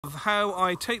Of how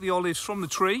I take the olives from the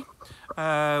tree,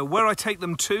 where I take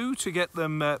them to get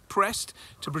them pressed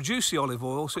to produce the olive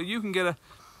oil, so you can get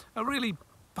a really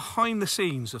behind the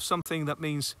scenes of something that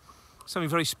means something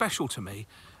very special to me.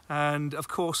 And of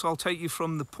course I'll take you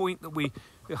from the point that we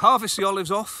harvest the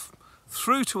olives off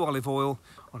through to olive oil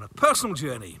on a personal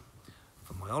journey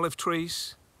from my olive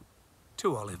trees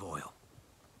to olive oil.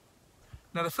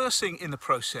 Now, the first thing in the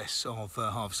process of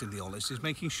harvesting the olives is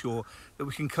making sure that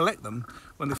we can collect them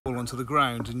when they fall onto the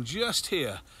ground. And just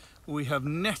here, we have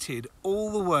netted all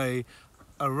the way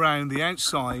around the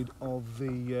outside of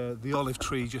the olive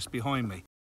tree just behind me.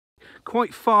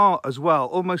 Quite far as well,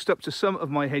 almost up to some of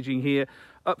my hedging here,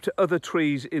 up to other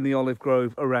trees in the olive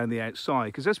grove around the outside.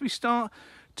 Because as we start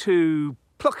to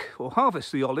pluck or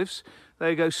harvest the olives,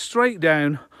 they go straight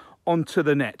down onto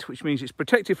the net, which means it's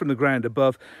protected from the ground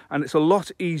above, and it's a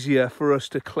lot easier for us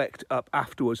to collect up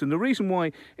afterwards. And the reason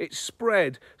why it's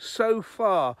spread so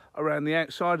far around the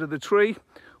outside of the tree,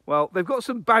 well, they've got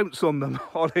some bounce on them,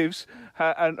 olives,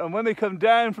 and when they come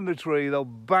down from the tree, they'll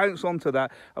bounce onto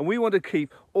that, and we want to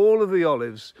keep all of the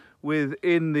olives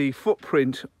within the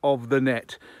footprint of the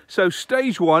net. So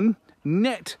stage one,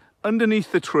 net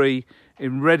underneath the tree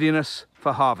in readiness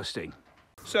for harvesting.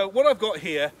 So what I've got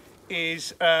here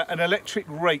is an electric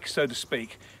rake, so to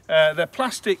speak. They're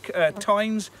plastic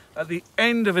tines at the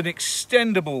end of an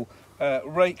extendable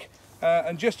rake,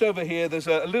 and just over here there's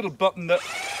a little button that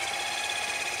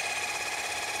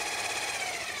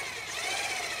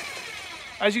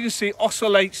as you can see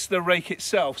oscillates the rake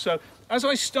itself. So as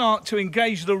I start to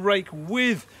engage the rake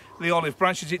with the olive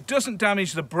branches, it doesn't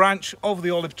damage the branch of the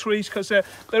olive trees because they're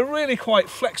really quite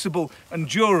flexible and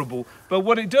durable. But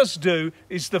what it does do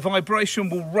is the vibration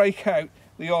will rake out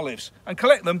the olives and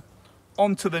collect them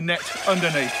onto the net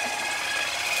underneath.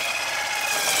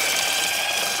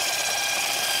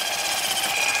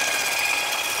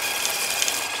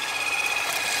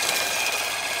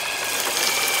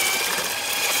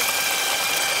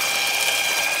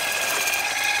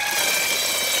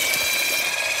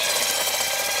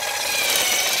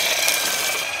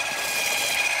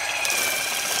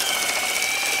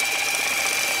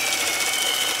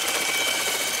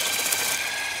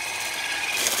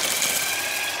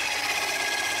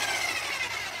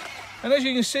 And as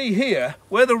you can see here,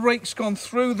 where the rake's gone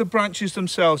through the branches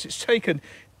themselves, it's taken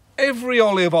every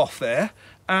olive off there,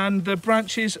 and the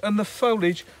branches and the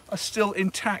foliage are still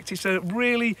intact. It's a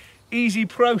really easy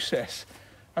process.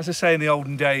 As I say, in the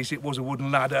olden days, it was a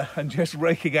wooden ladder and just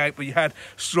raking out, but you had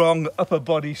strong upper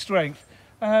body strength.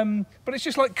 But it's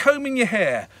just like combing your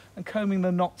hair and combing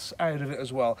the knots out of it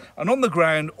as well. And on the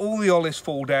ground, all the olives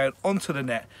fall down onto the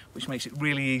net, which makes it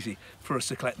really easy for us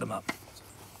to collect them up.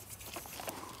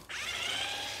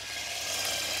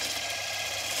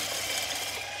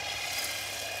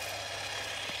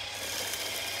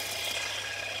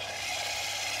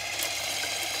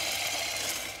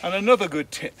 And another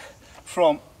good tip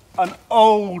from an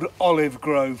old olive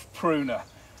grove pruner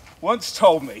once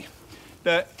told me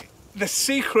that the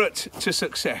secret to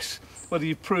success, whether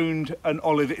you've pruned an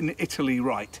olive in Italy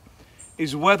right,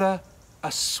 is whether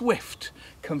a swift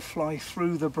can fly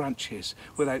through the branches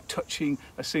without touching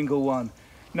a single one.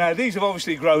 Now, these have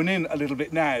obviously grown in a little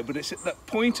bit now, but it's at that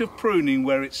point of pruning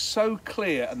where it's so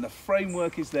clear and the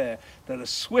framework is there that a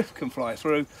swift can fly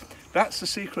through. That's the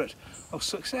secret of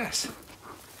success.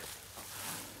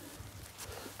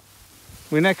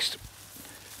 We next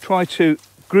try to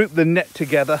group the net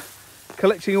together,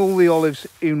 collecting all the olives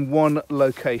in one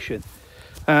location.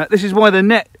 This is why the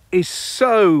net is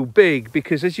so big,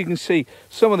 because as you can see,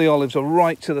 some of the olives are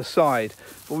right to the side,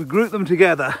 but we group them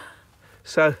together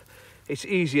so it's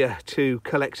easier to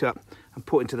collect up and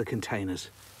put into the containers.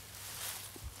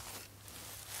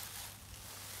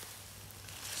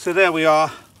 So there we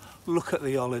are. Look at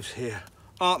the olives here.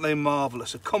 Aren't they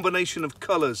marvellous? A combination of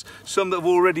colours, some that have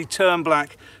already turned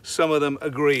black, some of them are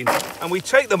green. And we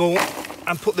take them all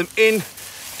and put them in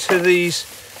to these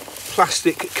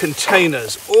plastic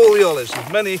containers. All the olives,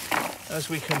 as many as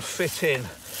we can fit in.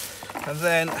 And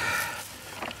then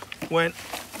when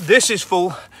this is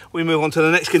full, we move on to the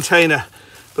next container.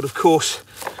 But of course,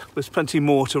 there's plenty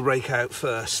more to rake out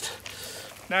first.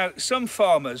 Now, some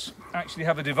farmers actually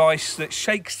have a device that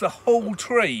shakes the whole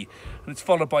tree, and it's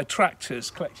followed by tractors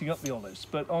collecting up the olives.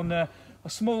 But on a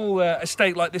small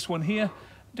estate like this one here,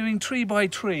 doing tree by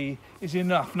tree is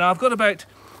enough. Now, I've got about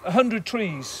 100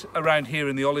 trees around here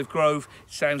in the olive grove.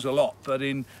 It sounds a lot, but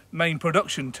in main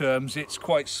production terms, it's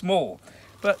quite small.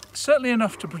 But certainly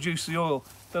enough to produce the oil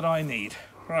that I need.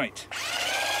 Right.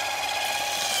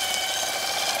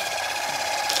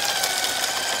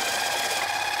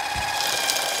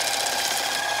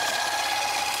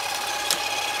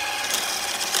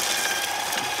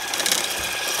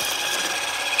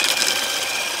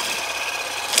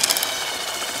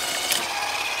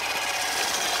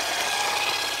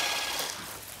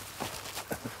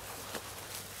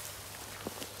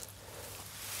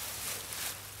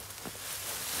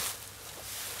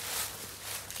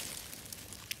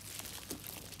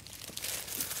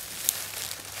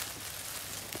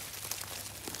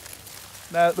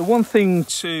 Now, the one thing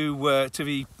to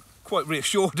be quite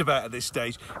reassured about at this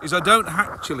stage is I don't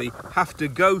actually have to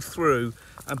go through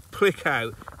and pick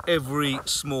out every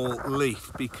small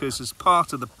leaf, because as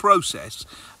part of the process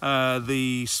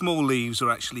the small leaves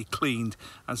are actually cleaned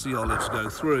as the olives go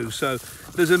through. So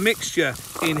there's a mixture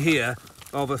in here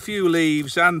of a few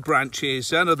leaves and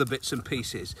branches and other bits and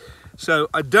pieces. So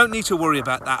I don't need to worry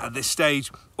about that at this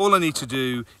stage. All I need to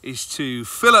do is to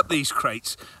fill up these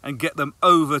crates and get them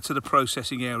over to the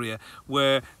processing area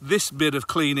where this bit of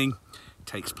cleaning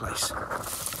takes place.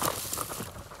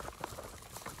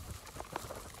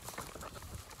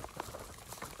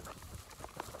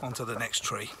 Onto the next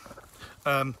tree.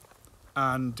 There's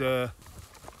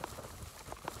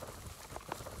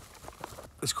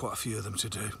quite a few of them to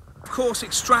do. Of course,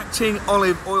 extracting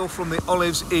olive oil from the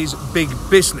olives is big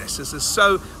business, as there's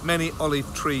so many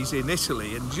olive trees in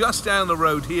Italy, and just down the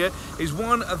road here is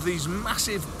one of these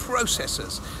massive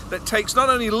processors that takes not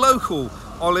only local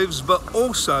olives but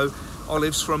also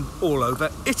olives from all over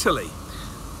Italy.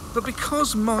 But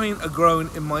because mine are grown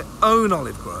in my own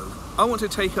olive grove, I want to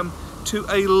take them to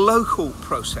a local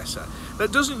processor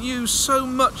that doesn't use so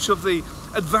much of the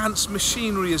advanced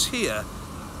machinery as here,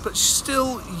 but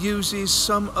still uses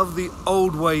some of the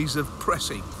old ways of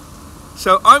pressing.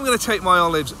 So I'm going to take my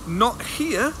olives not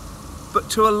here, but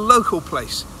to a local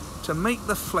place to make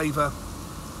the flavour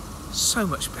so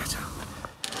much better.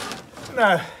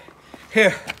 Now,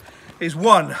 here is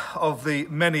one of the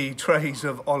many trays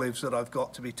of olives that I've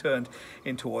got to be turned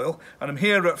into oil. And I'm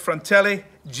here at Fratelli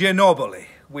Ginobili,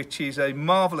 which is a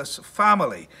marvellous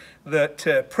family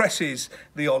that presses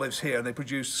the olives here, and they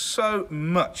produce so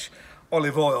much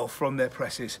olive oil from their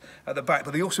presses at the back,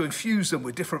 but they also infuse them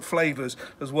with different flavours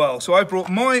as well. So I brought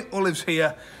my olives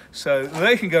here so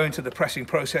they can go into the pressing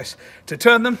process to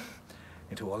turn them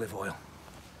into olive oil.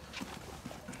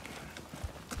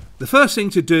 The first thing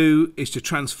to do is to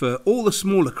transfer all the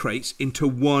smaller crates into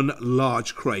one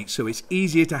large crate so it's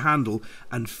easier to handle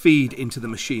and feed into the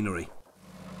machinery.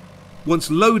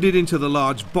 Once loaded into the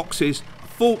large boxes, a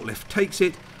forklift takes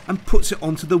it and puts it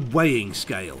onto the weighing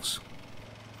scales.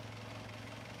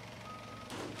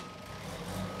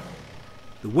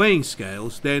 The weighing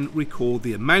scales then record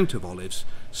the amount of olives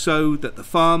so that the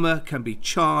farmer can be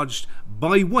charged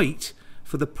by weight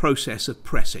for the process of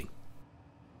pressing.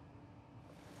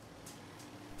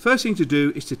 First thing to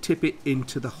do is to tip it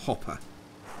into the hopper.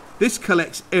 This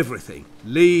collects everything,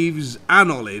 leaves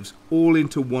and olives, all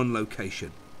into one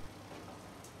location.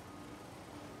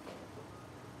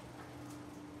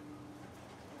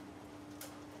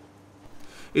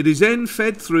 It is then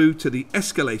fed through to the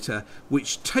escalator,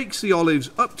 which takes the olives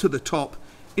up to the top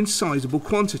in sizable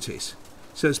quantities.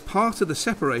 So as part of the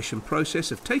separation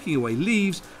process of taking away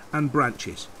leaves and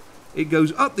branches, it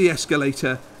goes up the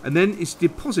escalator and then is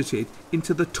deposited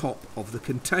into the top of the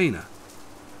container.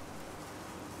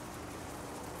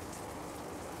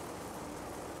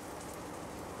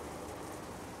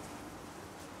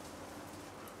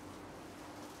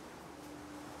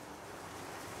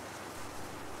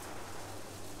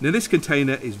 Now this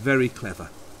container is very clever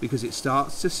because it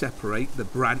starts to separate the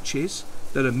branches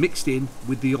that are mixed in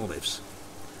with the olives,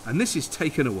 and this is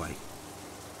taken away.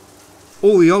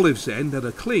 All the olives then that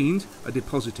are cleaned are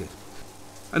deposited.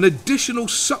 An additional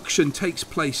suction takes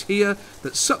place here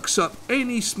that sucks up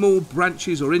any small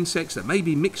branches or insects that may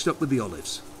be mixed up with the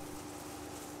olives.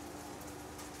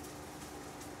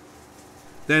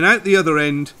 Then out the other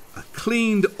end are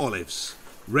cleaned olives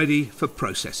ready for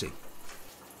processing.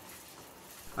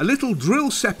 A little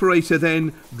drill separator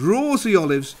then draws the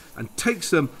olives and takes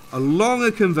them along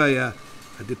a conveyor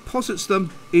and deposits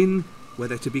them in where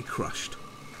they're to be crushed.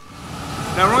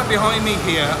 Now right behind me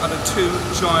here are the two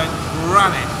giant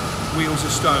granite wheels of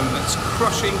stone that's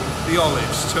crushing the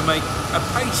olives to make a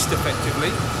paste effectively.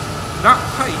 That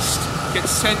paste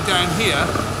gets sent down here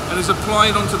and is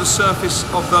applied onto the surface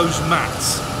of those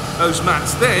mats. Those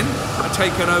mats then are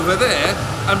taken over there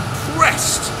and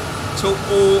pressed till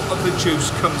all of the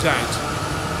juice comes out,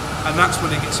 and that's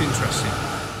when it gets interesting.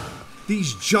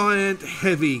 These giant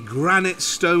heavy granite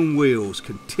stone wheels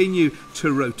continue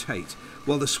to rotate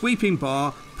while the sweeping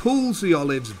bar pulls the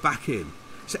olives back in.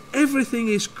 So everything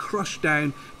is crushed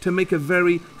down to make a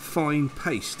very fine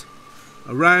paste.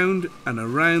 Around and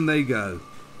around they go,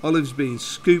 olives being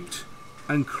scooped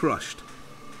and crushed.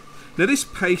 Now this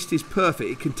paste is perfect.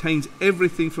 It contains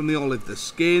everything from the olive, the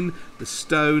skin, the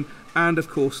stone, and of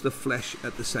course the flesh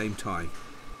at the same time.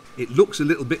 It looks a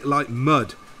little bit like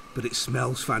mud, but it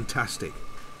smells fantastic.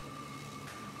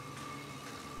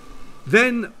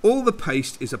 Then all the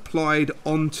paste is applied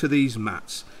onto these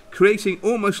mats, creating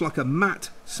almost like a mat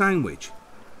sandwich.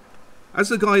 As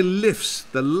the guy lifts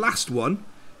the last one,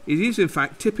 it is in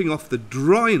fact tipping off the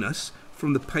dryness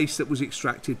from the paste that was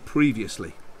extracted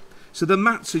previously. So the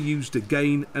mats are used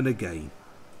again and again.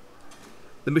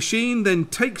 The machine then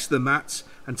takes the mats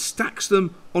and stacks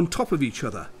them on top of each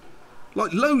other,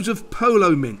 like loads of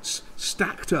polo mints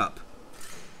stacked up.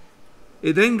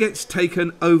 It then gets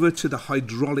taken over to the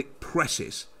hydraulic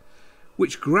presses,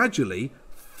 which gradually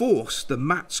force the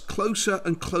mats closer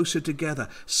and closer together,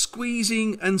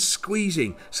 squeezing and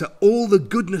squeezing, so all the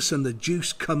goodness and the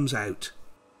juice comes out.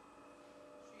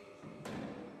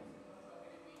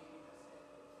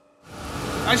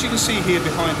 As you can see here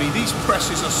behind me, these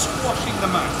presses are squashing the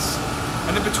mats,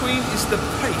 and in between is the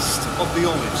paste of the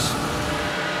olives.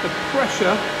 The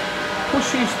pressure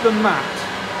pushes the mat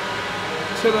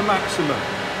to the maximum,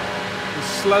 and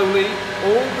slowly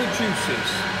all the juices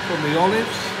from the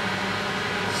olives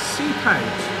seep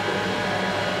out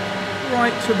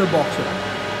right to the bottom,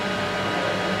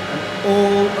 and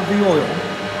all of the oil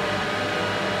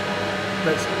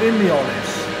that's in the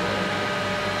olives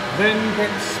then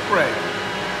gets spread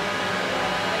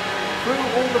through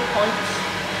all the pipes.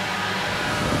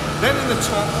 Then in the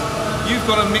top you've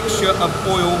got a mixture of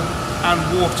oil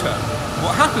and water.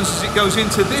 What happens is it goes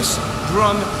into this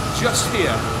drum just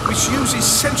here, which uses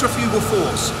centrifugal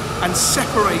force and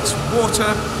separates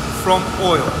water from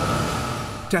oil.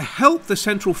 To help the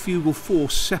centrifugal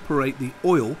force separate the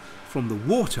oil from the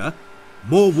water,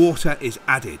 more water is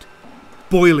added,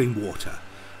 boiling water,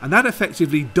 and that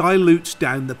effectively dilutes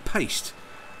down the paste.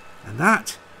 And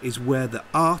that is where the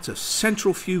art of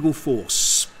centrifugal force,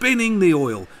 spinning the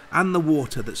oil and the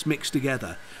water that's mixed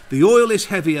together. The oil is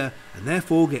heavier and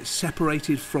therefore gets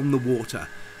separated from the water,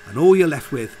 and all you're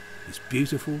left with is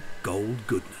beautiful gold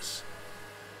goodness.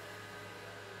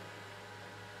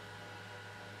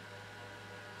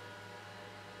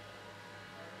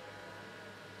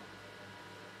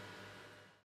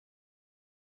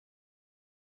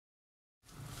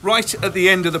 Right at the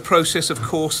end of the process, of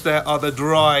course, there are the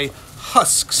dry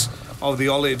husks of the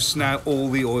olives. Now all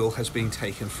the oil has been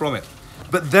taken from it,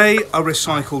 but they are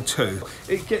recycled too.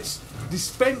 It gets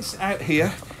dispensed out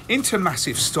here into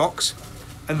massive stocks,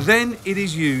 and then it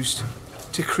is used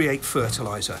to create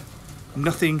fertilizer.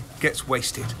 Nothing gets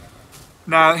wasted.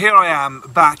 Now here I am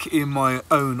back in my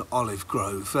own olive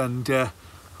grove, and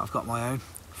I've got my own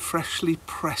freshly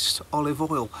pressed olive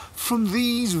oil from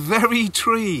these very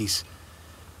trees.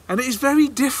 And it is very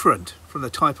different from the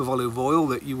type of olive oil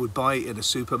that you would buy in a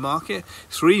supermarket.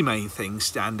 Three main things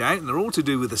stand out, and they're all to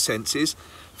do with the senses.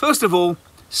 First of all,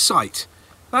 sight.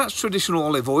 That's traditional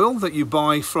olive oil that you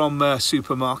buy from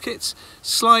supermarkets.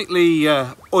 Slightly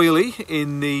oily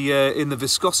in the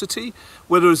viscosity,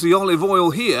 whereas the olive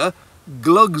oil here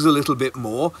glugs a little bit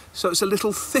more, so it's a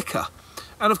little thicker.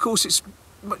 And of course it's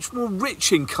much more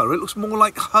rich in colour. It looks more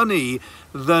like honey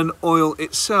than oil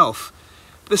itself.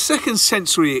 The second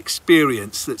sensory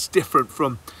experience that's different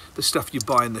from the stuff you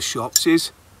buy in the shops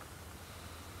is,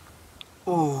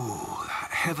 oh,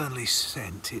 that heavenly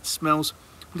scent. It smells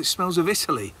of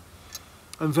Italy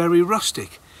and very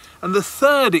rustic. And the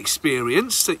third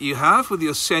experience that you have with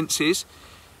your senses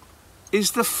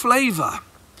is the flavour.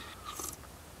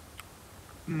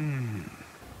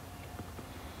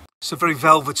 So very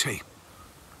velvety,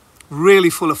 really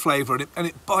full of flavour, and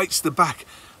it bites the back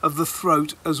of the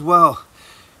throat as well.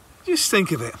 Just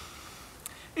think of it.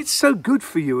 It's so good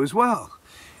for you as well.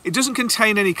 It doesn't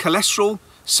contain any cholesterol,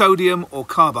 sodium or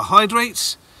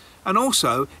carbohydrates, and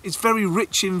also it's very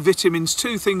rich in vitamins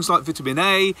too, things like vitamin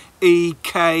A, E,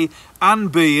 K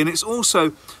and B, and it's also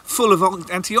full of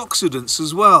antioxidants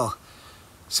as well.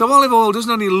 So olive oil doesn't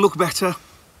only look better,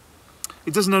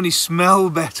 it doesn't only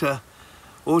smell better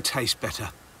or taste better,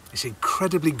 it's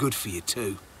incredibly good for you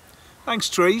too. Thanks,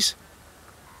 trees.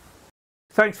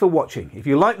 Thanks for watching. If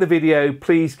you like the video,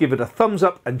 please give it a thumbs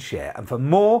up and share. And for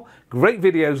more great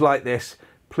videos like this,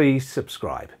 please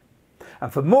subscribe.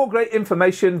 And for more great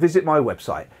information, visit my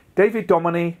website,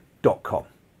 daviddomoney.com.